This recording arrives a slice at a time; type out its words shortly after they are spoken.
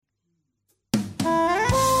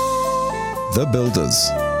The Builders,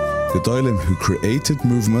 Gedalia who created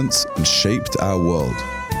movements and shaped our world.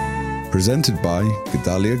 Presented by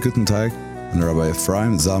Gedalia and Rabbi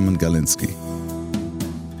Rabbanit Galinsky.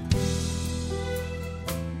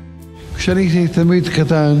 כשאני תלמיד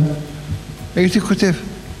קטן, הייתי כותב.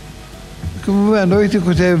 כמובן, לא הייתי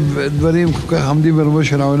כותב דברים כל כך עמדים ברבו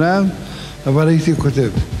של העולם, אבל הייתי כותב.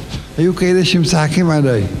 היו כאלה שמשחקים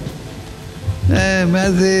עליי.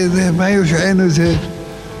 מה היו שעינו זה?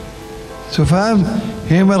 סופם,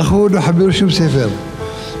 הם הלכו, לא חברו שום ספר.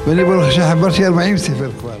 ואני ברוך השם חברתי 40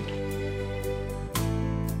 ספר כבר.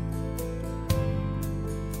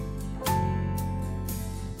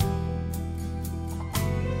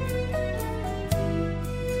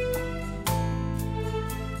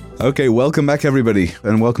 Okay, welcome back everybody,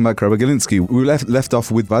 and welcome back Rabbi Galinsky. We left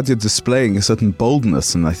off with Ovadiah displaying a certain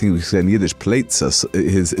boldness, and I think we say in Yiddish, Pleitzes,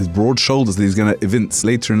 his broad shoulders that he's going to evince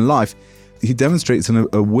later in life. He demonstrates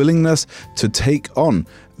a willingness to take on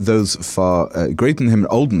those far greater than him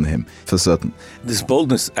and older than him, for certain. This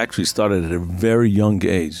boldness actually started at a very young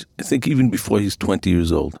age. I think even before he's 20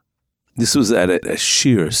 years old. This was at a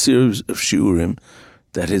series of shiurim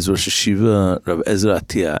that his Rosh Hashiva, Rav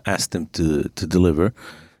Ovadiah, asked him to deliver.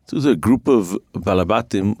 It was a group of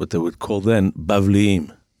balabatim, what they would call then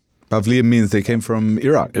Bavliim. Bavliim means they came from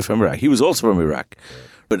Iraq. From Iraq. He was also from Iraq.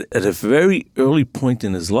 But at a very early point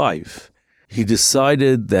in his life, he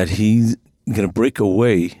decided that he's going to break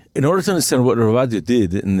away. In order to understand what Rav Ovadiah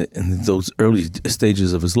did in those early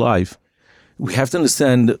stages of his life, we have to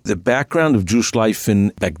understand the background of Jewish life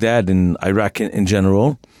in Baghdad and Iraq in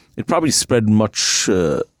general. It probably spread much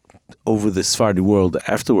over the Sepahrdi world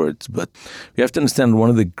afterwards, but we have to understand one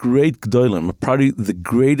of the great Gedolim, probably the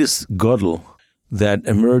greatest Gadol that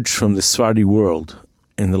emerged from the Sepahrdi world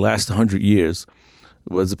in the last 100 years,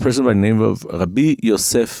 was a person by the name of Rabbi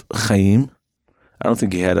Yosef Chaim. I don't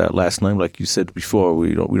think he had a last name, like you said before.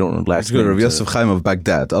 We don't know last name. Rabbi Yosef Chaim of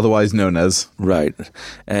Baghdad, otherwise known as. Right,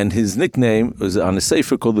 and his nickname was on a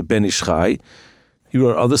sefer called the Ben Ish Chai. He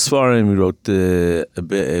wrote other Sfarim. He wrote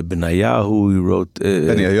Benayahu. He wrote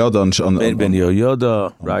Ben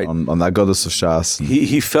Yehoyada, right? On the agunos of Shas.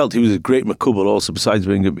 He felt he was a great makubal. Also, besides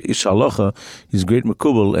being a ish halacha, he's a great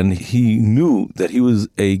makubal, and he knew that he was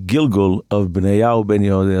a gilgul of Benayahu Ben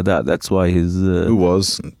Yehoyada. That's why his who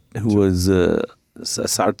was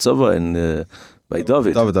Sar Tzava and by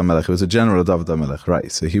David. David HaMelech. He was a general of David HaMelech, right?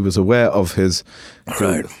 So he was aware of his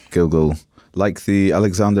gilgul. Like the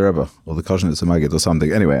Alexander Rebbe or the Kozhnitzer Maggid or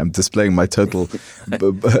something. Anyway, I'm displaying my total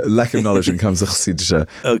lack of knowledge when it comes to Chassidisha.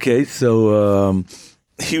 Okay, so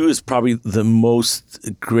he was probably the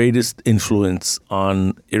greatest influence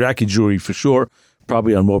on Iraqi Jewry for sure,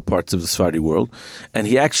 probably on more parts of the Sepahrdi world. And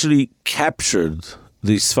he actually captured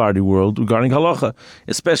the Sepahrdi world regarding halacha,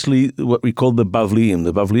 especially what we call the Bavliim.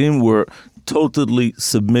 The Bavliim were totally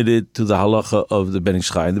submitted to the halacha of the Ben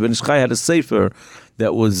Ish Chai. And the Ben Ish Chai had a sefer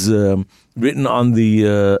that was written on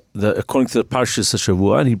the according to the Parshas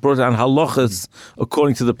HaShavua, and he brought down halachas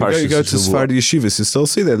according to the Parshas HaShavua. You go to Sepahrdi yeshivas, you still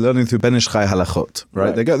see they're learning through Ben Ish Chai halachot,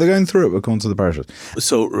 right? They're going through it according to the Parshas.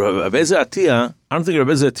 So Rav Ovadiah, I don't think Rav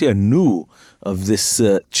Ovadiah knew of this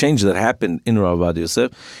change that happened in Rav Ovadiah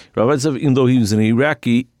Yosef. Rav Ovadiah Yosef, even though he was an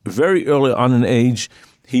Iraqi, very early on in age,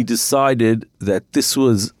 he decided that this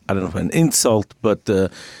was, I don't know, an insult, but the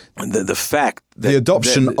fact that the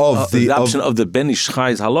adoption of the Ben Ish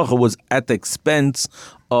Chai's halacha was at the expense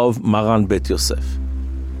of Maran Bet Yosef.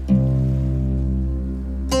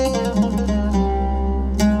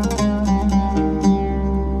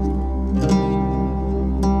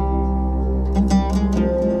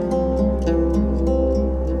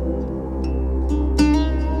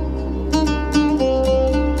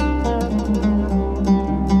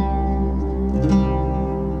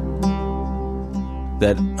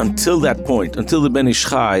 That until that point, until the Ben Ish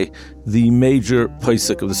Chai, the major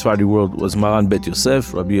Pesach of the Sepahrdi world was Maran Bet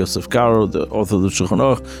Yosef, Rabbi Yosef Cairo, the author of the Shulchan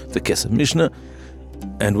Aruch, the Kesef Mishnah.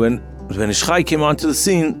 And when Ben Ish Chai came onto the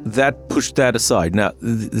scene, that pushed that aside. Now,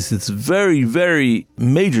 this is very, very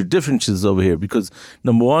major differences over here, because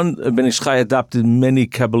number one, Ben Ish Chai adopted many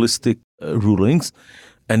Kabbalistic rulings,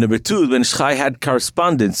 and number two, Ben Ish Chai had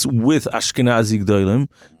correspondence with Ashkenazi Gedolim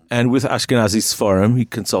and with Ashkenazi Sfarim. He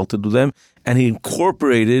consulted with them, and he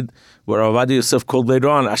incorporated what Rav Ovadiah Yosef called later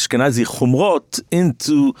on Ashkenazi Chumrot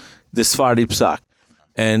into the Sepahrdi Psak.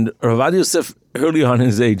 And Rav Ovadiah Yosef, early on in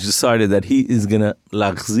his age, decided that he is going to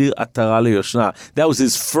Lachzir Atara Leyoshna. That was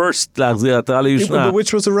his first Lachzir Atara Leyoshna.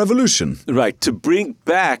 Which was a revolution. Right, to bring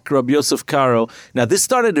back Rabbi Yosef Cairo. Now, this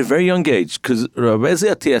started at a very young age, because Rabbi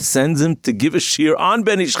Ovadiah sends him to give a shir on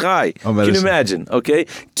Ben Ish Chai. Can you imagine? Okay,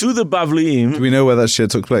 to the Bavliim. Do we know where that shir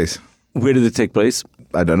took place? Where did it take place?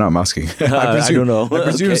 I don't know, I'm asking. I don't know. I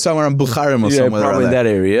presume somewhere in Bukharim or somewhere probably in there. that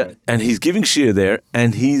area. And he's giving shir there,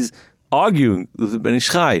 and he's arguing with the Ben Ish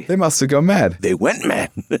Chai. They must have gone mad. They went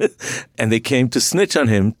mad. And they came to snitch on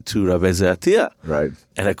him to Rav Ovadiah. Right.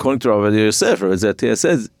 And according to Rav Ovadiah Yosef, Rav Ovadiah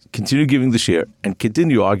says, continue giving the shir and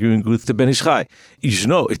continue arguing with the Ben Ish Chai. You should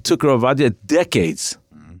know, it took Rav Ovadiah decades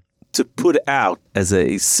to put out as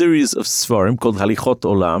a series of svarim called Halichot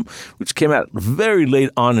Olam, which came out very late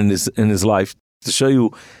on in his life, to show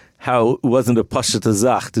you how it wasn't a Pashat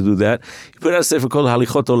Azach to do that. He put out a sefer called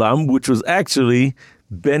Halichot Olam, which was actually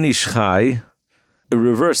Ben Ish Chai, a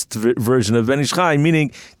reversed version of Ben Ish Chai,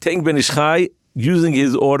 meaning taking Ben Ish Chai, using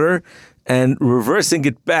his order, and reversing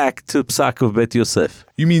it back to Psak of Bet Yosef.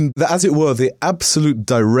 You mean, as it were, the absolute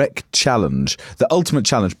direct challenge, the ultimate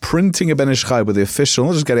challenge, printing a Ben Ish Chai with the official,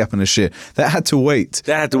 not just getting up in a shir, that had to wait.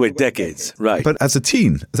 That had to wait decades, right. But as a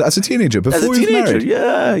teenager, before As a he was teenager, married.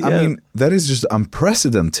 yeah. I mean, that is just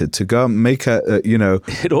unprecedented to go and make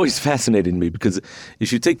It always fascinated me, because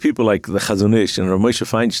if you take people like the Chazon Ish and Rav Moshe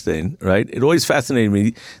Feinstein, right, it always fascinated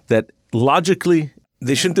me that logically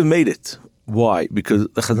they shouldn't have made it. Why? Because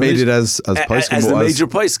the Chazon made Ish, it as poskim, as the major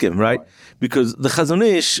poskim, right? Because the Chazon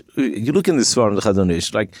Ish, you look in this form, the Chazon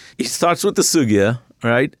Ish, like he starts with the sugya,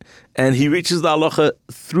 right, and he reaches the halacha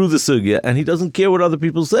through the sugya, and he doesn't care what other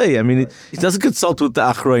people say. I mean, he doesn't consult with the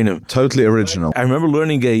achroinim. Totally original. I remember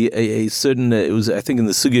learning a certain, it was I think in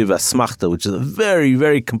the sugya of asmachta, which is a very,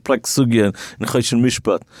 very complex sugya in Choshen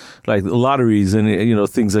Mishpat, like lotteries and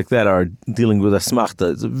things like that are dealing with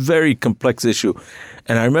asmachta. It's a very complex issue.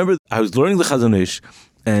 And I remember I was learning the Chazon Ish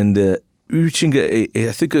and reaching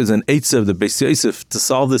I think it was an eitzah of the Beis Yosef to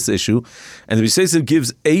solve this issue, and the Beis Yosef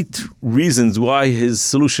gives 8 reasons why his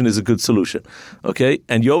solution is a good solution. Okay,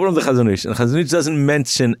 and you overrun the Chazon Ish, and Chazon Ish doesn't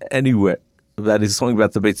mention anywhere that he's talking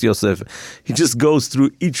about the Beis Yosef. He just goes through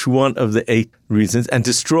each one of the 8 reasons and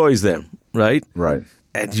destroys them. Right. Right.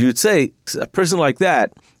 And you'd say a person like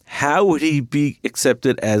that, how would he be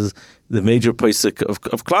accepted as the major posek of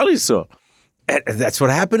Klal Yisrael? And that's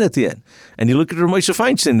what happened at the end. And you look at Rav Moshe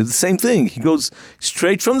Feinstein, it's the same thing. He goes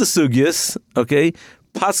straight from the sugyas, okay?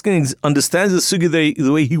 Paskins understands the sugya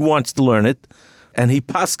the way he wants to learn it, and he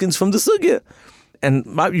paskins from the sugya. And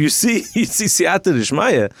you see Siyata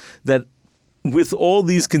D'Shmaya, that with all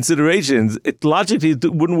these considerations, it logically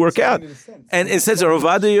wouldn't work out. And it says Rav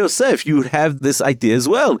Ovadiah Yosef, you would have this idea as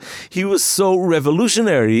well. He was so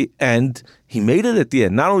revolutionary, and he made it at the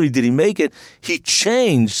end. Not only did he make it, he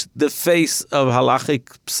changed the face of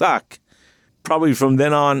halachic psak, probably from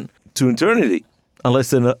then on to eternity,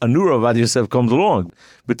 unless a new Rav Ovadiah Yosef comes along.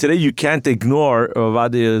 But today you can't ignore Rav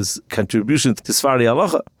Ovadiah's contribution to Sepahrdi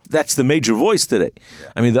halacha. That's the major voice today.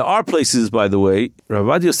 I mean, there are places, by the way, Rav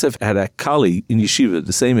Ovadiah Yosef had a colleague in yeshiva,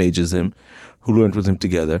 the same age as him, who learned with him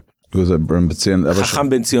together. It was a rebbetzin. Chacham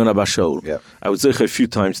ben Zion Abba Shaul. Yeah. I was there a few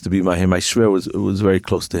times to be by him. I swear it was very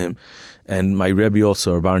close to him. And my Rebbe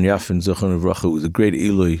also, Baron Yafin Zochon Uvracha, who was a great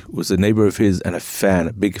Eloi, was a neighbor of his and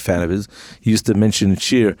a big fan of his. He used to mention in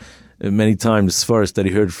Shir many times first that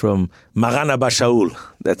he heard from Maran Abba Shaul.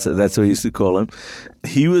 That's what he used to call him.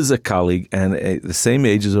 He was a colleague and the same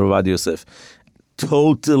age as Rav Ovadiah Yosef.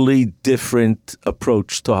 Totally different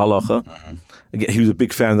approach to halacha. Mm-hmm. Again, he was a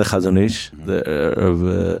big fan of the Chazon Ish,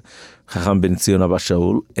 of Chacham ben Zion Abba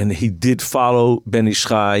Shaul, and he did follow Ben Ish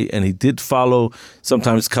Chai, and he did follow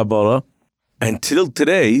sometimes Kabbalah. Until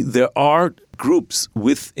today, there are groups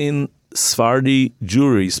within Sepahrdi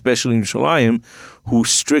Jewry, especially in Yerushalayim, who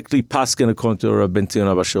strictly paskin according to Rav ben Zion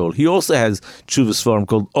Abba Shaul. He also has tshuvas form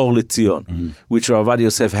called Or L'Tzion, which Rav Ovadiah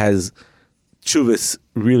Yosef has tshuvas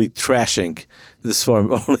really trashing this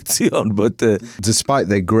form of Or L'Tzion. But despite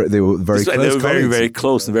they were very close. They were very, colleagues. very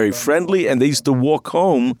close and very friendly, and they used to walk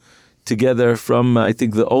home together from, I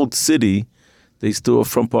think, the old city. They used to,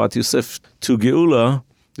 from Poat Yosef to Geula,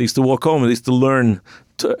 they used to walk home and they used to learn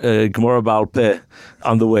Gemara Baal Peh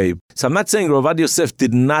on the way. So I'm not saying Rav Ovadiah Yosef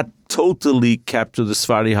did not totally capture the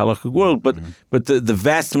Sepahrdi halachic world, but the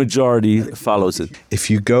vast majority follows it. If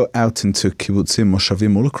you go out into kibbutzim,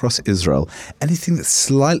 moshavim, all across Israel, anything that's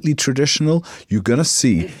slightly traditional, you're going to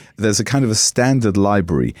see there's a kind of a standard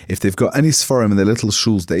library. If they've got any sforim in their little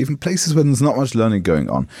shuls, they're even places where there's not much learning going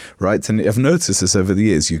on, right? And I've noticed this over the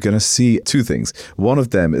years. You're going to see 2 things. One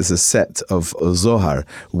of them is a set of Zohar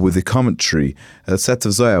with a commentary, of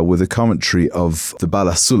the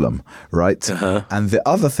Bala Sulam, right? Uh-huh. And the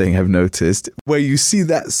other thing I've noticed, where you see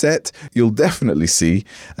that set, you'll definitely see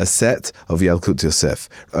a set of Yalkut Yosef.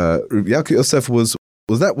 Yalkut Yosef was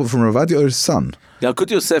Was that from Rav Ovadiah or his son?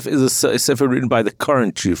 Yalkut Yosef is a sefer written by the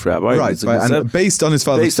current chief rabbi. Right, and based on his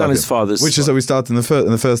father's based on his father's, which is how we started in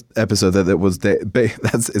the first episode.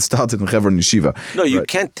 It started in Hebron Yeshiva. No, you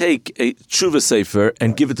can't take a tshuva sefer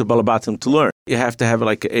and give it to Balabatim to learn. You have to have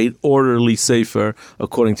like an orderly sefer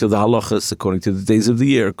according to the halachas, according to the days of the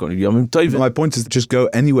year, according to Yom Tovim. My point is, just go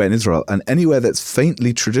anywhere in Israel, and anywhere that's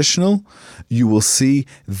faintly traditional, you will see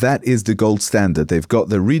that is the gold standard.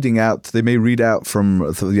 They're reading out. They may read out from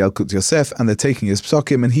the Yalkut Yosef, and they're taking his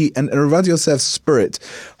psakim, and Rav Yosef's spirit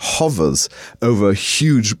hovers over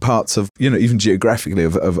huge parts of, even geographically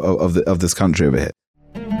of this country over here.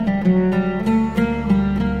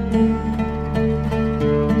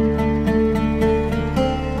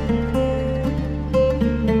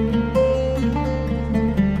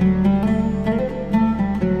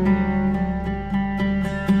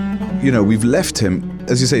 We've left him,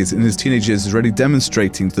 as you say, in his teenage years, is already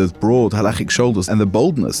demonstrating the broad halachic shoulders and the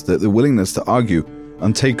boldness, the willingness to argue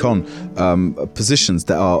and take on positions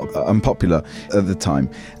that are unpopular at the time.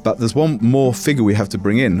 But there's one more figure we have to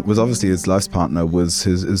bring in, was obviously his life's partner, was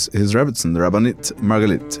his rebbetzin, the Rabbanit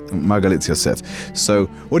Margalit Yosef. So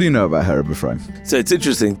what do you know about her, Rabbi Ephraim? So it's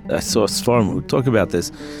interesting, I saw Sepahrdi who talk about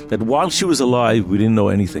this, that while she was alive, we didn't know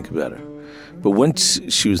anything about her. But once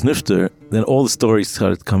she was nifter, then all the stories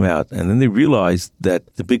started to come out. And then they realized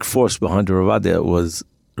that the big force behind Rav Ovadiah was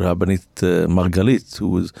Rabbanit Margalit, who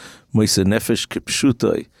was Moise Nefesh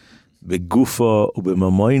Kipshutai, Begufa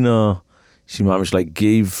Ubemamoina. She mamish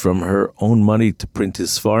gave from her own money to print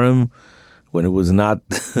his Sfarim when it was not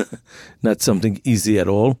something easy at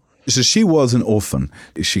all. So she was an orphan.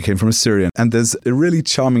 She came from Assyria. And there's a really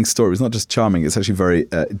charming story. It's not just charming, it's actually very,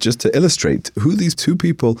 just to illustrate who these two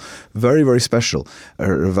people, very, very special,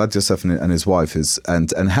 Rav Ovadiah Yosef and his wife,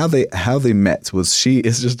 and how they met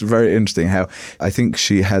it's just very interesting how I think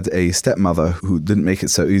she had a stepmother who didn't make it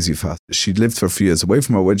so easy for her. She lived for a few years away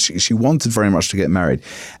from her when she wanted very much to get married.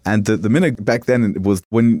 And the minute back then was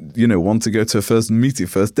when, want to go to a first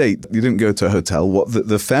date, you didn't go to a hotel. What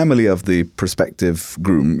the family of the prospective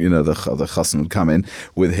groom, the chassan would come in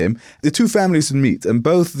with him. The two families would meet, and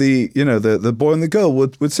both the boy and the girl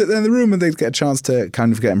would sit there in the room, and they'd get a chance to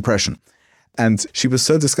kind of get impression. And she was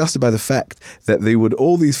so disgusted by the fact that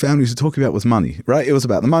all these families were talking about was money, right? It was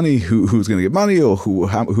about the money, who was going to get money, or who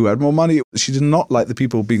had more money. She did not like the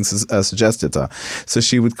people being suggested to her. So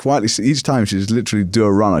she would quietly, each time she'd literally do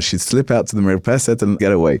a runner. She'd slip out to the merpeset and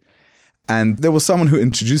get away. And there was someone who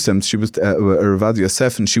introduced them. She was Rav Ovadiah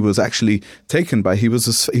Yosef, and she was actually taken by, he was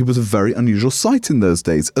a very unusual sight in those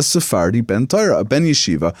days, a Sepahrdi ben Torah, a ben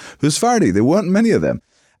yeshiva who's Sepahrdi. There weren't many of them.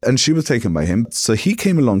 And she was taken by him. So he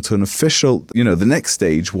came along to an official, the next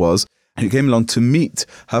stage was, he came along to meet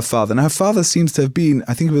her father. Now her father seems to have been,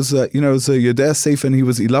 I think it was, it was a Yodea Sefer, and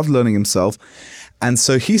he loved learning himself. And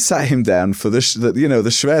so he sat him down for the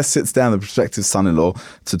shver sits down, the prospective son-in-law,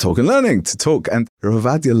 to talk and learning, and Rav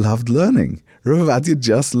Ovadiah loved learning. Rav Ovadiah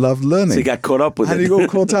just loved learning. So he got caught up with it. And he got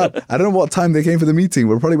caught up. I don't know what time they came for the meeting.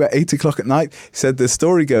 We're probably about 8 o'clock at night. He said the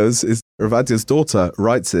story goes, is Rav Ovadiah's daughter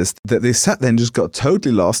writes this, that they sat there and just got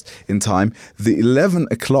totally lost in time. The 11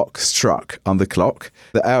 o'clock struck on the clock,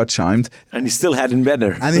 the hour chimed. And he still hadn't met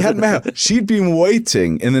her. And he hadn't met her. She'd been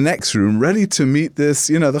waiting in the next room, ready to meet this,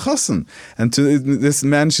 the chassan, and to this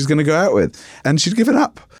man she's going to go out with. And she'd given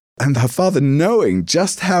up. And her father, knowing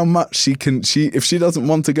just how much if she doesn't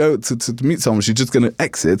want to go to meet someone, she's just going to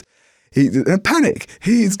exit. Panic.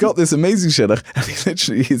 He's got this amazing shidduch, and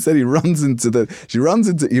he said he runs into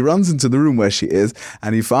the room where she is,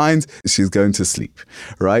 and he finds she's going to sleep,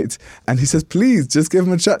 right? And he says, please, just give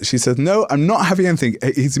him a shot. She says, no, I'm not having anything.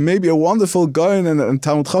 He's maybe a wonderful Goyen and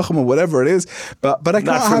Talmud Chacham or whatever it is, but I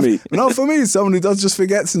can't not for me. Someone who just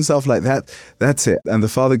forgets himself like that. That's it. And the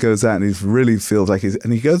father goes out, and he really feels like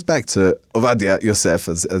and he goes back to Ovadiah Yosef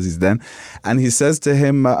as he's then, and he says to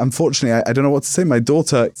him, unfortunately, I don't know what to say. My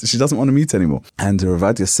daughter, she doesn't want to meet anymore. And Rav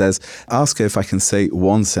Ovadiah says, ask her if I can say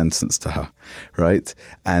one sentence to her, right?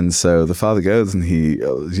 And so the father goes, and he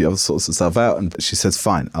sorts himself out, and she says,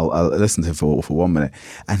 fine, I'll listen to him for 1 minute.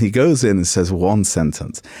 And he goes in and says one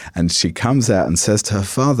sentence, and she comes out and says to her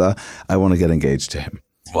father, I want to get engaged to him.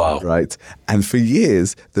 Wow. Right? And for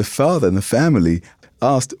years, the father and the family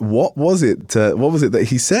asked, what was it that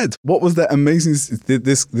he said? What was that amazing,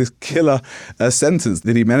 this killer sentence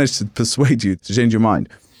that he managed to persuade you to change your mind?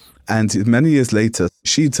 And many years later,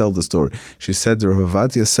 she told the story. She said, Rav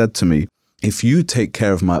Ovadiah said to me, if you take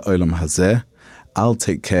care of my olam hazeh, I'll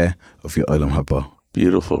take care of your olam haba.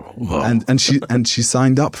 Beautiful. Wow. And she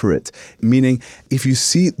signed up for it. Meaning, if you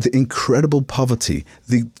see the incredible poverty,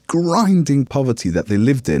 the grinding poverty that they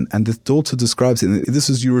lived in, and the daughter describes it, this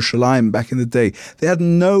was Yerushalayim back in the day. They had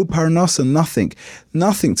no parnasa,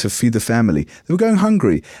 nothing to feed the family. They were going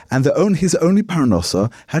hungry. And his only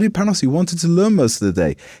parnasa, how did parnasa? He wanted to learn most of the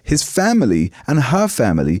day. His family and her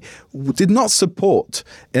family did not support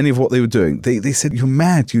any of what they were doing. They said, you're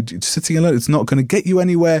mad, you're sitting alone, it's not going to get you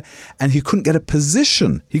anywhere. And he couldn't get a position.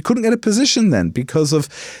 He couldn't get a position then because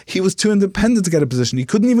he was too independent to get a position. He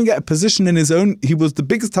couldn't even get a position in his own. He was the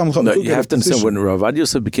biggest Talmud Chacham. No, you have to understand, when Rav Ovadiah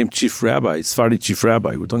Yosef became chief rabbi, Sepahrdi chief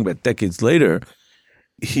rabbi, we're talking about decades later,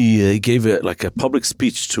 he gave a public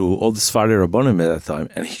speech to all the Sepahrdi Rabbanim at that time,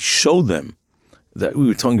 and he showed them that we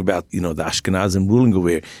were talking about, the Ashkenazim ruling over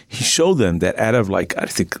here. He showed them that out of I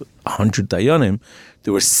think 100 Dayanim,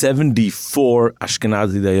 there were 74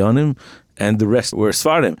 Ashkenazi Dayanim, and the rest were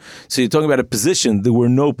Sephardim. So you're talking about a position. There were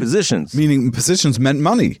no positions. Meaning positions meant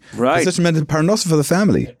money. Right. Position meant parnasa for the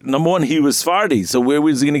family. Number one, he was Sephardi. So where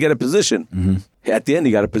was he going to get a position? Mm-hmm. At the end,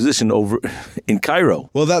 he got a position over in Cairo.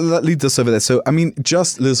 Well, that leads us over there. So, I mean,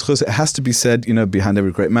 just l'zchus, it has to be said, behind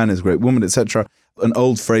every great man is a great woman, etc. An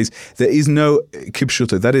old phrase. There is no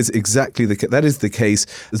kipshuto. That is exactly that is the case.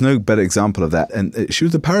 There's no better example of that. And she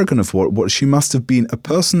was the paragon of what she must have been, a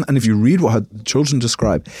person. And if you read what her children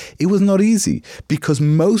describe, it was not easy because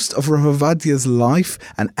most of Rav Ovadiah's life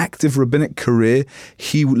and active rabbinic career,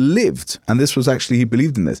 he lived, and this was actually, he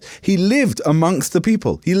believed in this, he lived amongst the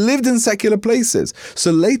people. He lived in secular places.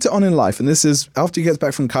 So later on in life, and this is after he gets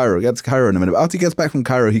back from Cairo, we'll get to Cairo in a minute, but after he gets back from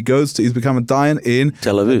Cairo, he's become a dayan in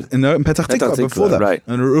Tel Aviv. In Petach Tikva before that. Right.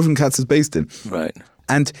 And Reuven Katz is based in. Right.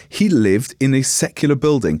 And he lived in a secular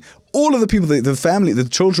building. All of the people, the family, the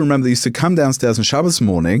children, remember, they used to come downstairs on Shabbos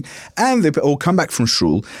morning and they all come back from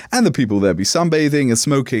shul, and the people there be sunbathing and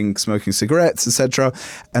smoking cigarettes, etc.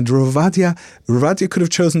 And Rav Ovadiah could have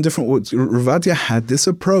chosen different words. Rav Ovadiah had this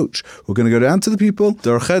approach. We're going to go down to the people,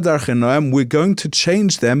 we're going to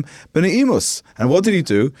change them, b'neimus. And what did he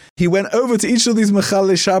do? He went over to each of these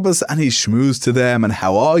Mechalei Shabbos and he schmoozed to them, and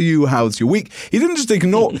how are you? How's your week? He didn't just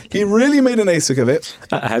ignore, he really made an asik of it.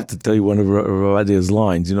 I have to tell you one of Rav Ovadiah's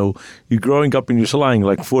lines, you're growing up in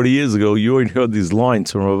Yerushalayim 40 years ago, you already heard these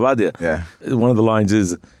lines from Rav Ovadiah. Yeah. One of the lines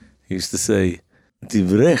is, he used to say,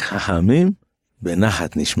 Divrei chachamim benachat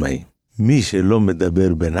nishmaim. Mi shelo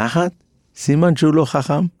medaber benachat, siman shu lo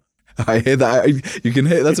chacham. I hear that. You can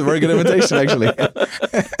hear that's a very good imitation, actually.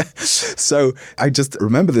 So I just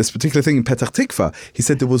remember this particular thing in Petach Tikva. He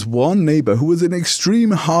said there was one neighbor who was an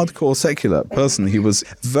extreme hardcore secular person. He was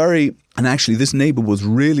very... And actually, this neighbor was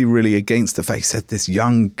really, really against the fact. He said, "This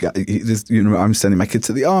young guy, I'm sending my kids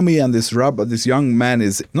to the army, and this young man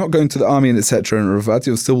is not going to the army, and etc." And Rav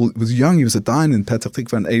Ovadiah was young. He was a dayan in Petach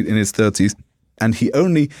Tikva in his 30s. And he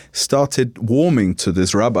only started warming to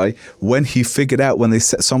this rabbi when he figured out,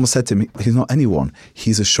 someone said to him, he's not anyone,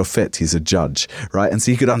 he's a shofet, he's a judge, right? And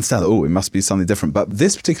so he could understand, it must be something different. But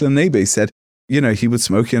this particular neighbor, he said, he would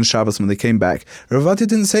smoke on Shabbos when they came back. Rav Ovadiah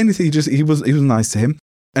didn't say anything, he was nice to him.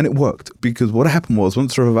 And it worked, because what happened was,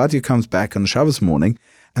 once Rav Ovadiah comes back on Shabbos morning,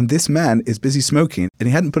 and this man is busy smoking, and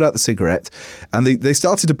he hadn't put out the cigarette, and they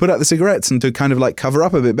started to put out the cigarettes and to kind of cover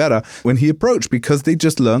up a bit better when he approached, because they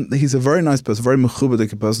just learned that he's a very nice person, very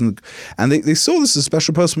mechubadik person, and they saw this as a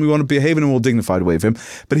special person. We want to behave in a more dignified way with him,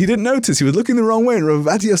 but he didn't notice he was looking the wrong way. And Rav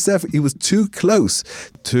Ovadiah Yosef, he was too close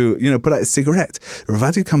to put out his cigarette. Rav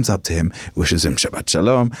Ovadiah comes up to him, wishes him Shabbat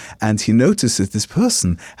Shalom, and he notices this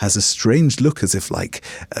person has a strange look, as if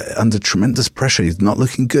under tremendous pressure. He's not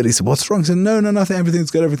looking good. He said, "What's wrong?" He said, "No, nothing. Everything's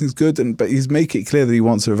good." But he's making it clear that he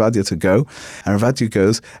wants Rav Ovadiah to go. And Rav Ovadiah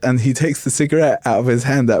goes, and he takes the cigarette out of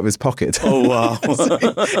his pocket. Oh, wow. So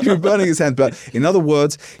he was burning his hand. But in other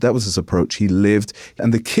words, that was his approach. He lived,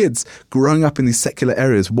 and the kids growing up in these secular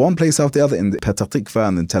areas, one place after the other, in Petach Tikva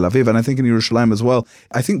and in Tel Aviv, and I think in Yerushalayim as well.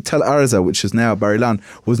 I think Tel Arza, which is now Bar Ilan,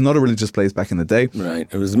 was not a religious place back in the day. Right.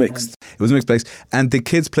 It was mixed. It was a mixed place. And the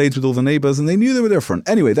kids played with all the neighbors, and they knew they were different.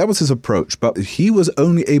 Anyway, that was his approach. But he was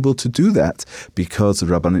only able to do that because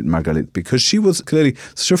of Rabbanit Margalit, because she was clearly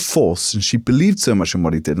such a force, and she believed so much in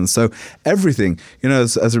what he did. And so everything,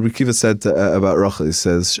 as Rabbi Kiva said about Rachel, he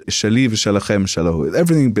says, Shali v'shalachem shalahu.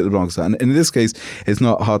 Everything belongs to her. And in this case, it's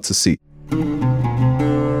not hard to see.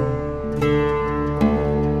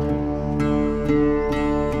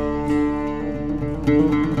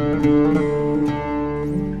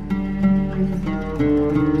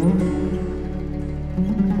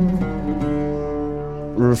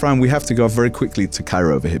 Rav Ephraim, we have to go very quickly to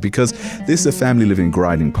Cairo over here, because this is a family living in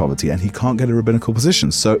grinding poverty, and he can't get a rabbinical position.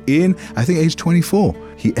 So in, I think, age 24,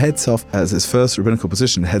 he heads off as his first rabbinical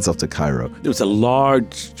position, heads off to Cairo. There was a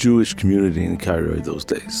large Jewish community in Cairo those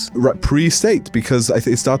days. Right, pre-state, because I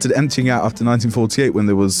think it started emptying out after 1948 when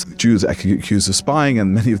there was Jews accused of spying,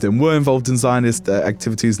 and many of them were involved in Zionist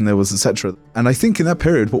activities, and there was etc. And I think in that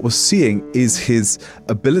period, what we're seeing is his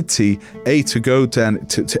ability, to go down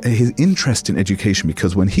to his interest in education,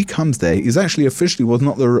 because when he comes there, he's actually officially was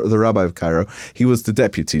not the rabbi of Cairo, he was the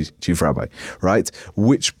deputy chief rabbi, right?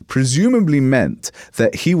 Which presumably meant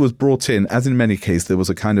that he was brought in, as in many cases, there was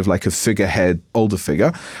a kind of like a figurehead, older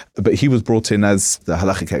figure, but he was brought in as the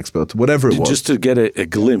halachic expert, whatever it was. Just to get a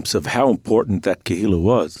glimpse of how important that kehillah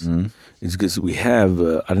was, is because we have,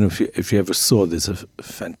 I don't know if you ever saw this, a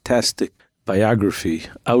fantastic biography,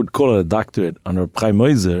 I would call it a doctorate, on Reb Chaim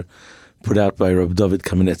Moiser, put out by Reb David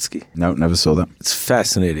Kamenetsky. No, never saw that. It's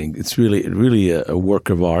fascinating. It's really a work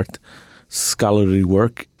of art, scholarly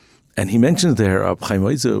work. And he mentions there Reb Chaim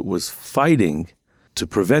Moiser was fighting to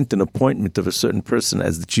prevent an appointment of a certain person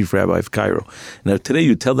as the chief rabbi of Cairo. Now, today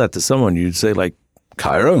you tell that to someone, you'd say like,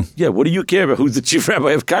 Cairo? Yeah, what do you care about who the chief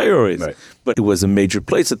rabbi of Cairo is? Right. But it was a major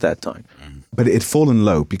place at that time. But it had fallen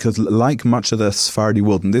low, because like much of the Sepahrdi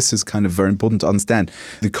world, and this is kind of very important to understand,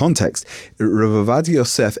 the context, Rav Ovadiah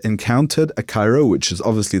Yosef encountered a Cairo, which is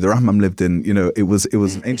obviously the Rambam lived in, it was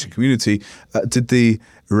an ancient community. Did the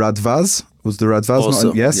Radvaz, was the Radvaz also,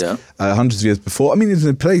 not? Yes, yeah. Hundreds of years before. I mean, it's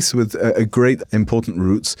a place with a great important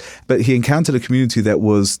roots, but he encountered a community that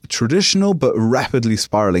was traditional but rapidly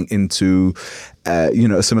spiraling into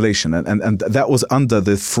assimilation, and that was under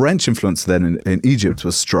the French influence then in Egypt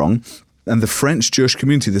was strong. And the French Jewish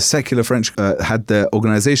community, the secular French, had their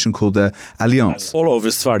organization called the Alliance. All over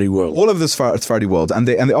the Sepahrdi world. All over the Sepahrdi world. And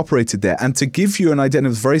they operated there. And to give you an idea, and it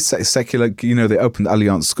was very secular, they opened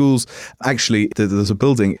Alliance schools. Actually, there's a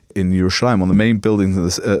building in Yerushalayim, on the main building in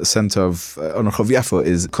the center of Rehov Yafo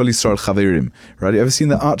is Kol Yisrael Chaverim. Right? You ever seen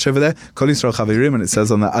the arch over there? Kol Yisrael Chaverim, and it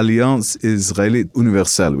says on the Alliance Israelite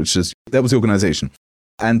Universelle, that was the organization.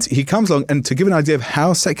 And he comes along, and to give an idea of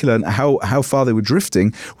how secular and how far they were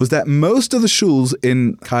drifting, was that most of the shuls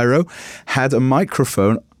in Cairo had a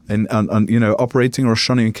microphone operating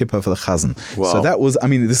Rosh Hashanah and Kippur for the Chazan. Wow. So that was,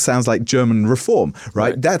 this sounds like German reform,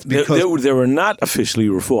 right? That's because they were not officially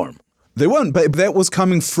reform. They weren't, but that was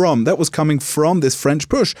coming from this French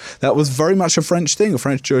push. That was very much a French thing, a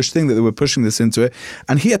French Jewish thing, that they were pushing this into it.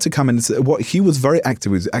 And he had to come in and say what he was very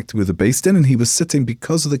active with the Beis Din, and he was sitting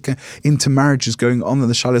because of the intermarriages going on and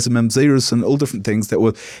the Shalos and Mamzerus and all different things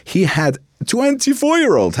he had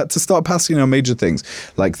 24-year-old had to start passing on major things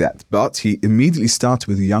like that. But he immediately started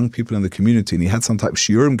with the young people in the community, and he had some type of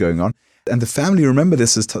shiurim going on. And the family remember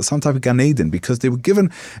this as some type of Gan Eden, because they were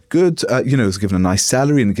given was given a nice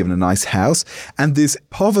salary and given a nice house. And this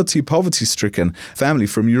poverty-stricken family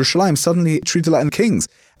from Yerushalayim suddenly treated like kings.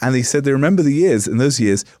 And they said they remember in those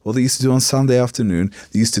years, what they used to do on Sunday afternoon,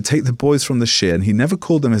 they used to take the boys from the shir, and he never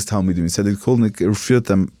called them his Talmudim. He said he referred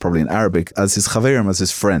them, probably in Arabic, as his chaverim, as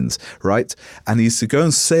his friends, right? And he used to go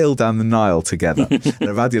and sail down the Nile together. And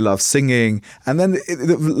Ovadiah loved singing. And then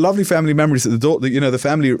the lovely family memories that the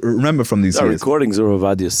family remember from these years. Recordings of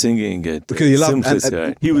Ovadiah singing it. Because he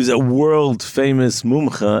loved he was a world-famous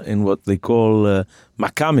mumcha in what they call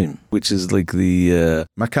makamim, which is like the...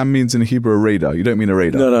 Makam means in Hebrew a radar. You don't mean a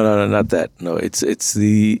radar. No, not that. No, it's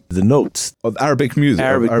the notes. Of Arabic music.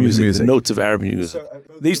 Arabic music. The notes of Arabic music.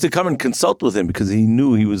 They used to come and consult with him because he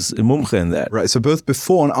knew he was a mumcha in that. Right, so both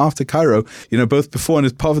before and after Cairo, both before in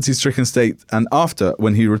his poverty-stricken state and after,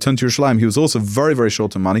 when he returned to Yerushalayim, he was also very, very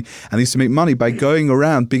short on money, and he used to make money by going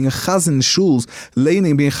around being a chazan shuls,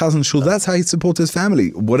 laning, being a chazan shul. That's how he supported his family,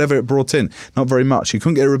 whatever it brought in. Not very much. He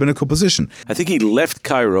couldn't get a rabbinical position. I think he left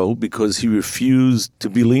Cairo because he refused to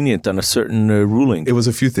be lenient on a certain ruling. It was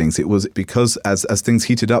a few things. It was because as things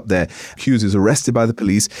heated up there, Hughes was arrested by the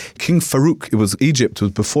police. King Farouk, Egypt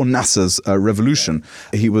was before Nasser's revolution.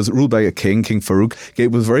 He was ruled by a king, King Farouk. He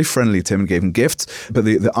was very friendly to him and gave him gifts, but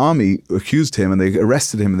the army accused him and they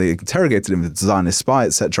arrested him and they interrogated him as a Zionist spy,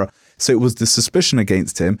 etc. So it was the suspicion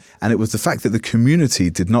against him, and it was the fact that the community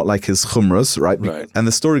did not like his chumras, right? And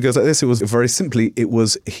the story goes like this. It was very simply,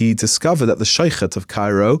 he discovered that the shochet of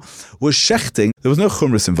Cairo was shechting. There was no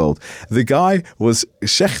chumras involved. The guy was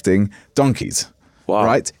shechting donkeys. Wow.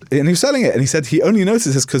 Right? And he was selling it, and he said he only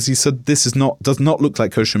noticed this because he said this does not look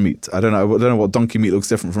like kosher meat. I don't know what donkey meat looks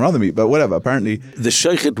different from other meat, but whatever. Apparently, the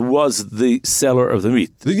shochet was the seller of the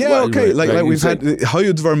meat. Yeah, okay. Like we've had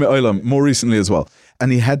Hayud Dvar Me'olam more recently as well.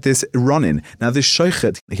 And he had this run-in. Now, this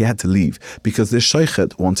shochet, he had to leave because this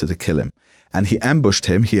shochet wanted to kill him. and he ambushed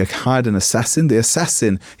him. He hired an assassin. The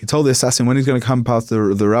assassin, he told the assassin when he's going to come past, the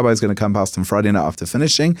rabbi is going to come past him Friday night after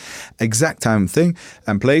finishing. Exact time, thing,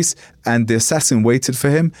 and place. And the assassin waited for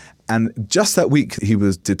him. And just that week, he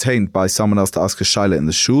was detained by someone else to ask a shaila in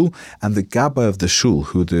the shul. And the gabbai of the shul,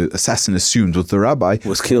 who the assassin assumed was the rabbi,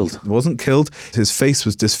 was killed. Wasn't killed. His face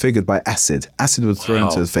was disfigured by acid. Acid was thrown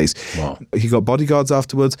into his face. Wow. He got bodyguards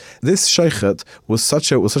afterwards. This shochet was such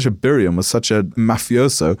a birium, was such a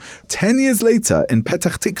mafioso. 10 years later, in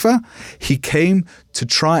Petach Tikva, he came to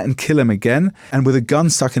try and kill him again, and with a gun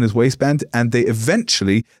stuck in his waistband. And they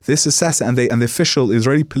eventually, this assassin and the official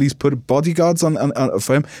Israeli police put bodyguards on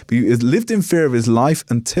for him. But he lived in fear of his life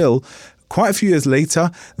until quite a few years later,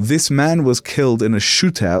 this man was killed in a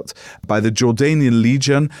shootout by the Jordanian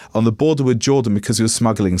Legion on the border with Jordan because he was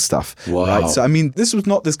smuggling stuff. Wow. Right? So, I mean, this was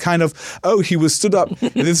not this kind of, he was stood up,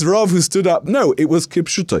 this Rav who stood up. No, it was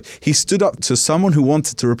kipshuto. He stood up to someone who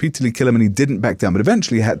wanted to repeatedly kill him, and he didn't back down, but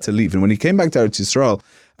eventually he had to leave. And when he came back to Eretz Yisrael,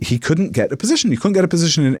 he couldn't get a position. He couldn't get a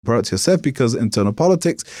position in Eretz Yosef because internal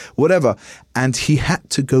politics, whatever. And he had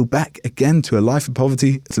to go back again to a life of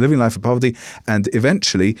poverty, to living life of poverty, and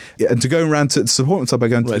eventually, and to go around to support himself by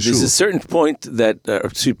going to the shul. There's a certain point that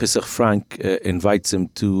Rabbi Pesach Frank invites him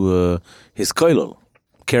to his kollel,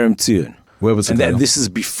 Kerem Tzion. Where was he? And this is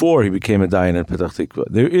before he became a dayan in Petach Tikva.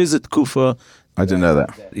 There is a tkufa. I didn't know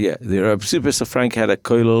that. Yeah, Rabbi Pesach Frank had a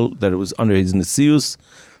kollel that was under his nesius.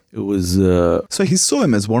 It was... so he saw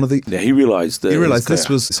him as one of the... Yeah, he realized this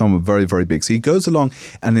was someone very, very big. So he goes along,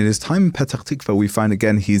 and in his time in Petach Tikva, we find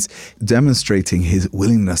again he's demonstrating his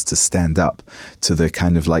willingness to stand up to the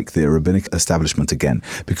kind of like the rabbinic establishment again.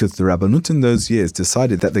 Because the Rabbanut in those years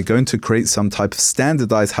decided that they're going to create some type of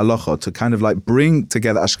standardized halacha to kind of like bring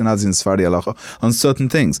together Ashkenazi and Sepahrdi halacha on certain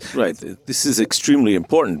things. Right. This is extremely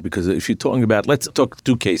important because if you're talking about... Let's talk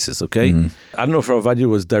two cases, okay? Mm-hmm. I don't know if Rav Ovadiah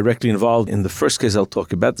was directly involved in the first case I'll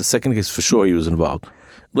talk about. The second case, for sure, he was involved.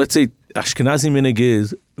 Let's say Ashkenazi minhag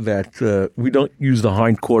is that we don't use the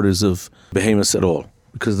hindquarters of behemoths at all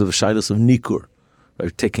because of the shaylas of nikur,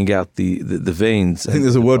 right? Taking out the veins. I think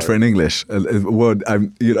there's a word for it in English. A word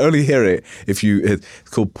you'd only hear it if it's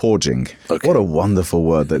called porging. Okay. What a wonderful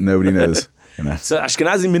word that nobody knows. So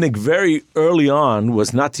Ashkenazi minhag very early on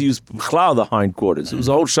was not to use the hindquarters. It was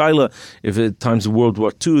a whole shaila. If at times of World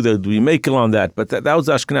War II, there'd be makel on that. But that was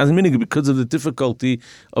Ashkenazi minhag because of the difficulty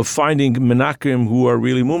of finding menachim who are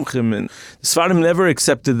really mumchim. And the Sfarim never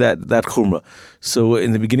accepted that chumrah. So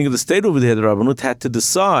in the beginning of the state over there, the Rabbanut had to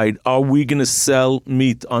decide, are we going to sell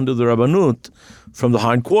meat under the Rabbanut from the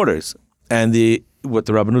hindquarters? And what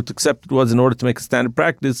the Rabbanut accepted was, in order to make a standard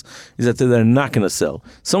practice, is that they're not going to sell.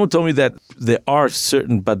 Someone told me that there are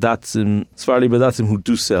certain badatzim, Sepahrdi badatzim, who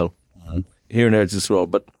do sell here in Eretz Yisrael,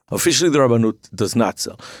 but officially the Rabbanut does not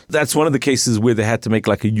sell. That's one of the cases where they had to make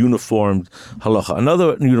like a uniformed halacha.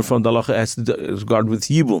 Another uniformed halacha has to regard with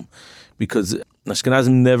yibum, because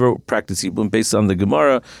Ashkenazim never practice yibum based on the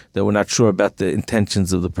Gemara. They were not sure about the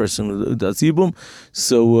intentions of the person who does yibum.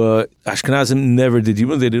 So Ashkenazim never did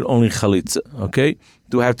yibum. They did only chalitza. Okay?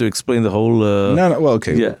 Do I have to explain the whole... No, well,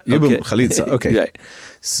 okay. Yeah, yibum, okay. Chalitza, okay. Right.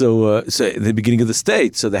 So in the beginning of the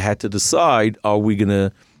state, so they had to decide, are we going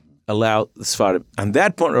to allow the Sfarim? On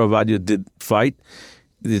that point, Rav Ovadiah did fight.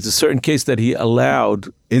 There's a certain case that he allowed...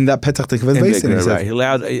 In that Petach Tikva basin, right. He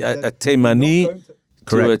allowed a Teimani...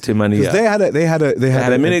 Correct. Because they had a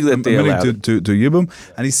minhag that they allowed to yibum,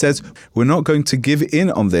 and he says we're not going to give in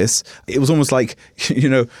on this. It was almost like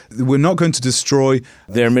we're not going to destroy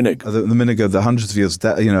their minhag, the minhag of the hundreds of years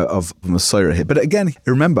of Messiah here. But again,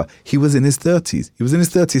 remember, he was in his 30s. He was in his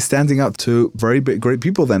 30s, standing up to very great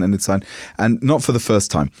people then in its time, and not for the first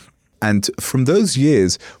time. And from those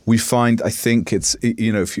years, we find, I think it's,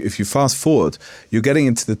 if you fast forward, you're getting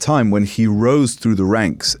into the time when he rose through the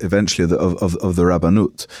ranks eventually of the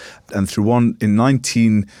Rabbanut. And through in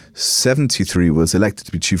 1973 was elected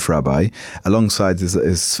to be chief rabbi alongside as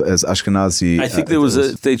Ashkenazi. I think there was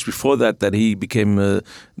a stage before that he became a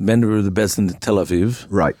member of the bezdin in Tel Aviv.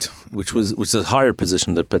 Right. Which was a higher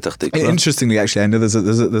position than Petach Tikva. Interestingly, actually, I know there's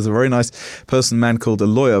a very nice man called a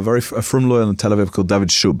frum lawyer in Tel Aviv called David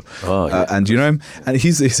Shub. Oh, yeah. And you know him? And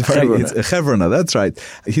he's a Chevroner, that's right.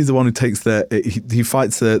 He's the one who takes he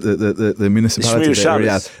fights the municipality of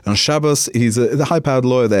Iriad. On Shabbos, he's the high-powered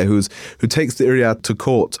lawyer there who takes the Iriad to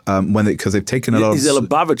court because they've taken a lot He's a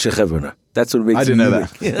Lubavitcher Chevroner. That's what makes I didn't him know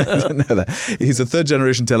unique. that. I didn't know that. He's a third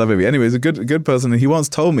generation Tel Aviv. Anyway, he's a good person. And he once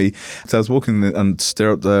told me, so I was walking on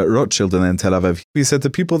Rothschild in Tel Aviv, he said the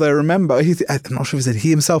people there remember, I'm not sure if he said he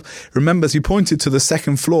himself remembers, he pointed to the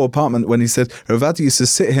second floor apartment when he said, Rav Ovadiah used to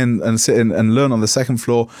sit in and learn on the second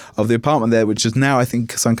floor of the apartment there, which is now, I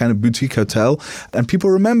think, some kind of boutique hotel. And people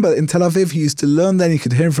remember in Tel Aviv, he used to learn there, and you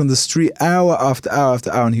could hear him from the street hour after hour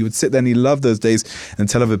after hour, and he would sit there, and he loved those days in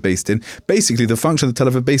Tel Aviv Beis Din. Basically, the function of the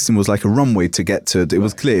Tel Aviv Beis Din was like a runway to get to it. It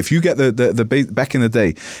was clear. If you get the back in the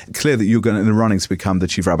day, clear that you're going in the running to become the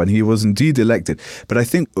chief rabbi. And he was indeed elected. But I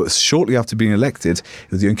think shortly after being elected,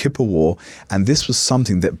 it was the Yom Kippur War, and this was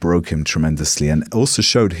something that broke him tremendously and also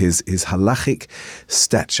showed his halachic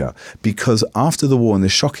stature. Because after the war, and the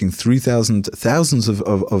shocking thousands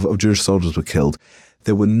of Jewish soldiers were killed,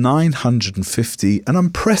 there were 950, an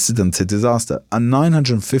unprecedented disaster, and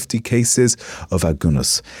 950 cases of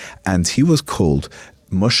agunos. And he was called,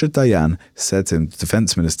 Moshe Dayan said to him, the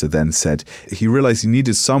defense minister then said, he realized he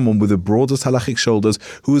needed someone with the broadest halachic shoulders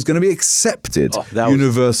who was going to be accepted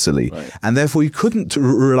universally. Right. And therefore he couldn't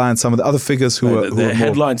rely on some of the other figures who were the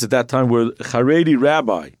headlines at that time were Haredi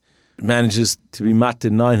rabbi manages to be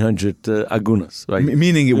matin 900 agunos, right?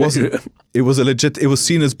 Meaning it wasn't, it was a legit, it was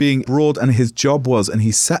seen as being broad, and his job was, and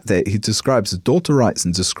he sat there, he describes, his daughter writes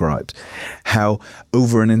and described how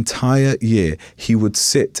over an entire year he would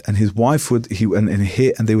sit, and his wife would,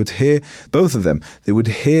 and they would hear, both of them, they would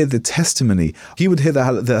hear the testimony. He would hear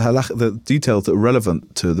the details that were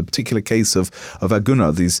relevant to the particular case of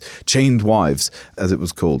aguna, these chained wives, as it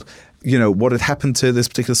was called. You know, what had happened to this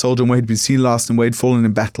particular soldier and where he'd been seen last and where he'd fallen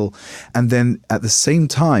in battle. And then at the same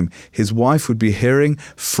time, his wife would be hearing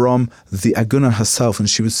from the aguna herself, and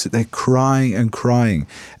she would sit there crying and crying.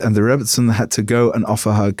 And the rebbetzin had to go and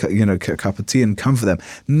offer her, a cup of tea and comfort them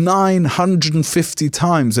 950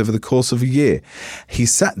 times over the course of a year. He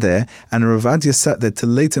sat there, and Rav Ovadiah sat there till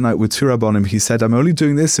late at night with two rabbanim. He said, I'm only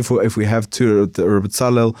doing this if we have two, the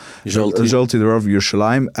rebbetzin, Zolti, the Rav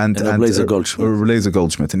Yerushalayim, and Eliezer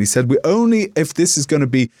Goldschmidt. And he said, we only, if this is going to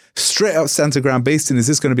be straight out Santa Ground Beis Din, is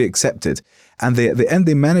this going to be accepted? And at the end,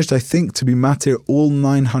 they managed, I think, to be matir all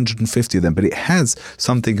 950 of them. But it has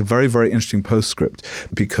something, a very, very interesting postscript,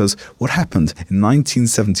 because what happened in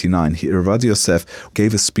 1979, Rav Ovadiah Yosef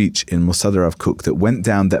gave a speech in Mosad Rav Kook that went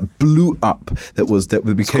down, that blew up,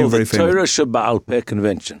 that became very famous. Torah Sheba'al Peh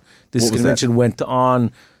convention. This convention went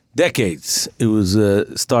on decades. It was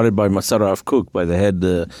started by Mosad Rav Kook, by the head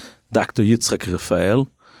Dr. Yitzchak Raphael.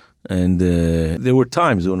 And there were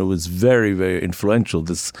times when it was very, very influential,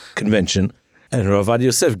 this convention. And Rav Ovadiah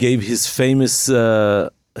Yosef gave his famous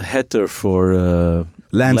heter for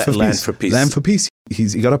Land for peace. Land for peace.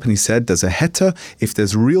 He got up and he said, there's a heter. If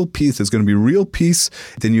there's real peace, there's going to be real peace,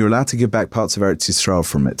 then you're allowed to give back parts of Eretz Yisrael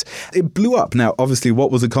from it. It blew up. Now, obviously, what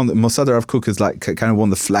was the concept? Mosad Rav Kook is like kind of one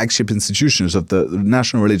of the flagship institutions of the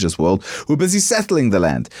national religious world, who were busy settling the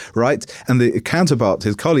land, right? And the counterpart,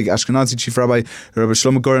 his colleague, Ashkenazi Chief Rabbi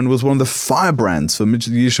Shlomo Goren, was one of the firebrands for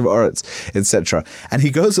Yeshiva Oretz, etc. And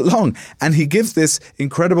he goes along and he gives this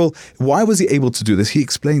incredible, why was he able to do this? He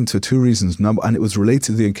explained for two reasons. Number, and it was related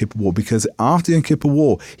to the Yom Kippur War, because after Yom Kippur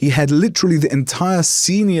War, he had literally the entire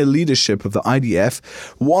senior leadership of the IDF,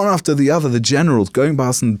 one after the other, the generals going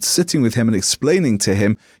past and sitting with him and explaining to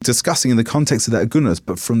him, discussing in the context of the agunos.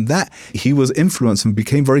 But from that, he was influenced and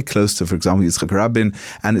became very close to, for example, Yitzchak Rabin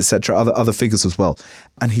and etc., other figures as well.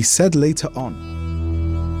 And he said later on,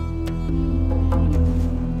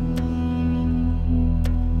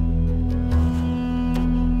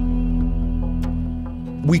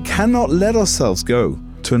 we cannot let ourselves go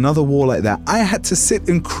to another war like that. I had to sit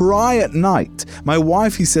and cry at night. My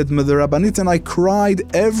wife, he said, the Rabbanit and I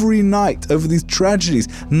cried every night over these tragedies.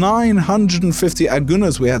 950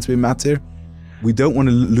 agunos we had to be matir. We don't want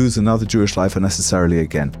to lose another Jewish life unnecessarily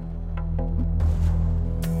again.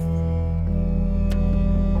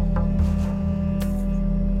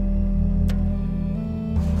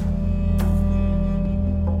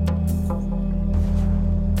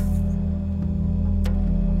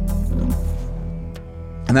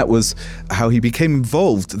 And that was how he became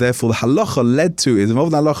involved. Therefore, the halacha led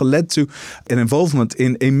to an involvement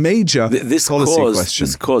in a major policy question.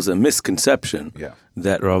 This caused a misconception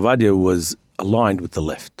that Rav Ovadiah was aligned with the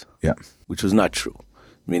left, which was not true.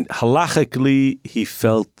 I mean, halachically, he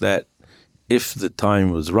felt that if the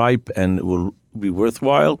time was ripe and it will be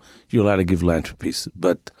worthwhile, you're allowed to give land for peace.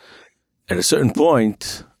 But at a certain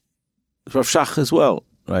point, Rav Shach as well,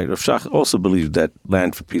 right? Rav Shach also believed that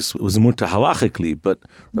land for peace was muta halachically, but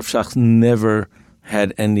Rav Shach never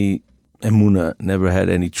had any emunah, never had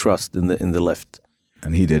any trust in the left.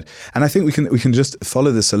 And he did. And I think we can just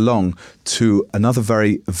follow this along to another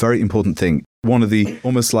very, very important thing. One of the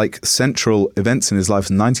almost like central events in his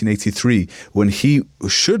life in 1983, when he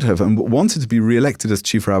should have and wanted to be re-elected as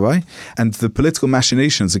chief rabbi, and the political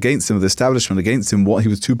machinations against him, the establishment against him, what he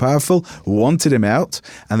was too powerful, wanted him out,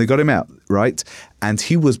 and they got him out, right? And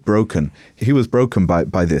he was broken. He was broken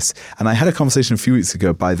by this. And I had a conversation a few weeks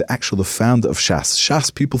ago by the founder of Shas.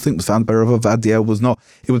 Shas, people think, was founded by Rav Ovadiah, was not.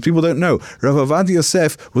 It was, people don't know. Rav Ovadiah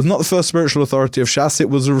Yosef was not the first spiritual authority of Shas.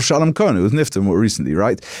 It was Rav Shalom Cohen. It was Nifta more recently,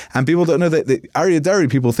 right? And people don't know that Aryeh Deri,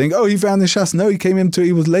 people think, oh, he founded Shas. No,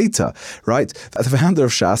 he was later, right? The founder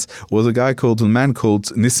of Shas was a man called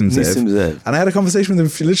Nissim Zev. And I had a conversation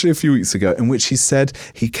with him literally a few weeks ago in which he said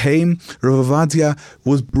Rav Ovadiah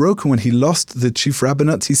was broken when he lost the chief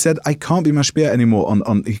Rabbanit. He said, I can't be mashpia anymore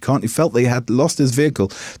he felt they had lost his vehicle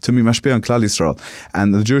to be mashpia on Klal Yisrael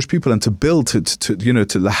and the Jewish people, and to build to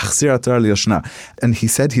lahachzir Torah liyashna. And he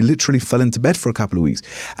said he literally fell into bed for a couple of weeks.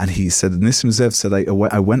 And he said, Nissim Zev said,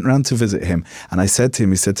 I went round to visit him, and I said to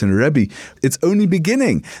him, Rebbe, it's only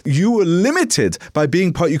beginning. You were limited by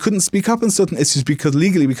being part. You couldn't speak up on certain issues because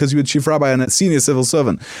you were chief rabbi and a senior civil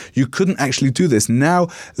servant. You couldn't actually do this. Now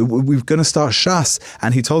we're going to start Shas.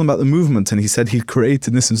 And he told him about the movement, and he said he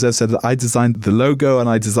created, Nissim Zev said that I designed the logo and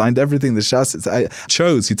I designed everything, the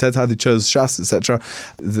Shas, he said how they chose Shas, etc.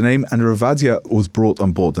 The name, and Rav Ovadiah was brought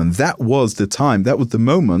on board. And that was the time, that was the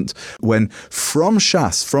moment when from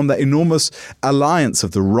Shas, from that enormous alliance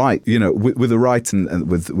of the right, with the right and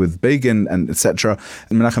with Begin and etc.,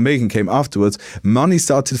 and Menachem Begin came afterwards, money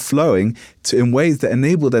started flowing in ways that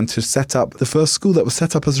enabled them to set up, the first school that was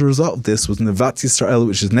set up as a result of this was Eretz Yisrael,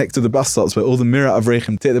 which is next to the bus stops where all the Mira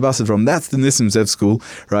Avrechim take the buses from. That's the Nissim Zev school,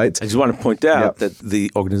 right? I just want to point out that the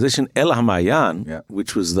organization El Hamayan,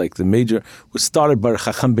 which was like the major, was started by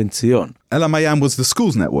Chacham Ben Zion. El Hamayan was the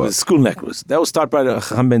schools network. The school network. That was started by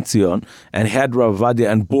Chacham Ben Zion and had Rav Ovadiah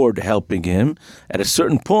on board helping him. At a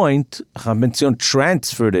certain point, Chacham Ben Zion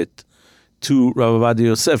transferred it to Rav Ovadiah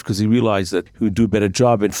Yosef because he realized that he would do a better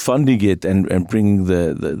job in funding it and bringing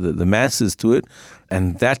the masses to it.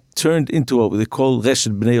 And that turned into what they call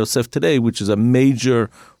Reshet Bnei Yosef today, which is a major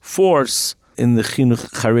force in the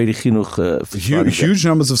Haredi Chinuch. Huge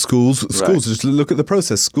numbers of schools, just look at the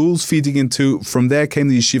process. Schools feeding into, from there came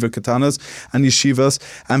the yeshiva katanas and yeshivas,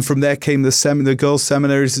 and from there came the girls'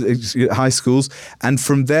 seminaries, high schools, and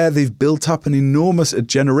from there they've built up an enormous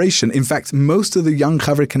generation. In fact, most of the young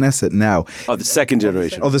Chavrei Knesset now, the second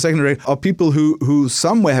generation, are people who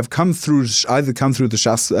somewhere have either come through the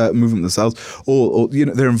Shas movement themselves, or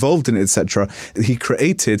they're involved in it, etc. He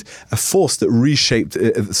created a force that reshaped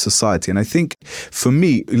society, and I think, for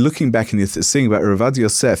me, looking back and saying about Rav Ovadiah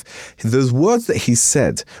Yosef, those words that he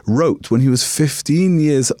wrote when he was 15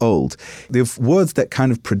 years old, they're words that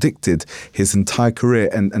kind of predicted his entire career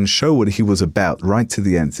and show what he was about right to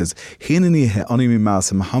the end. It says,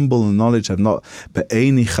 I'm humble in knowledge, I'm not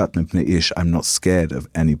scared of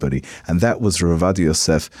anybody. And that was Rav Ovadiah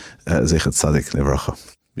Yosef, Zechat Tzadik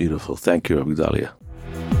Livracha. Beautiful. Thank you, Rabbi Gedalia.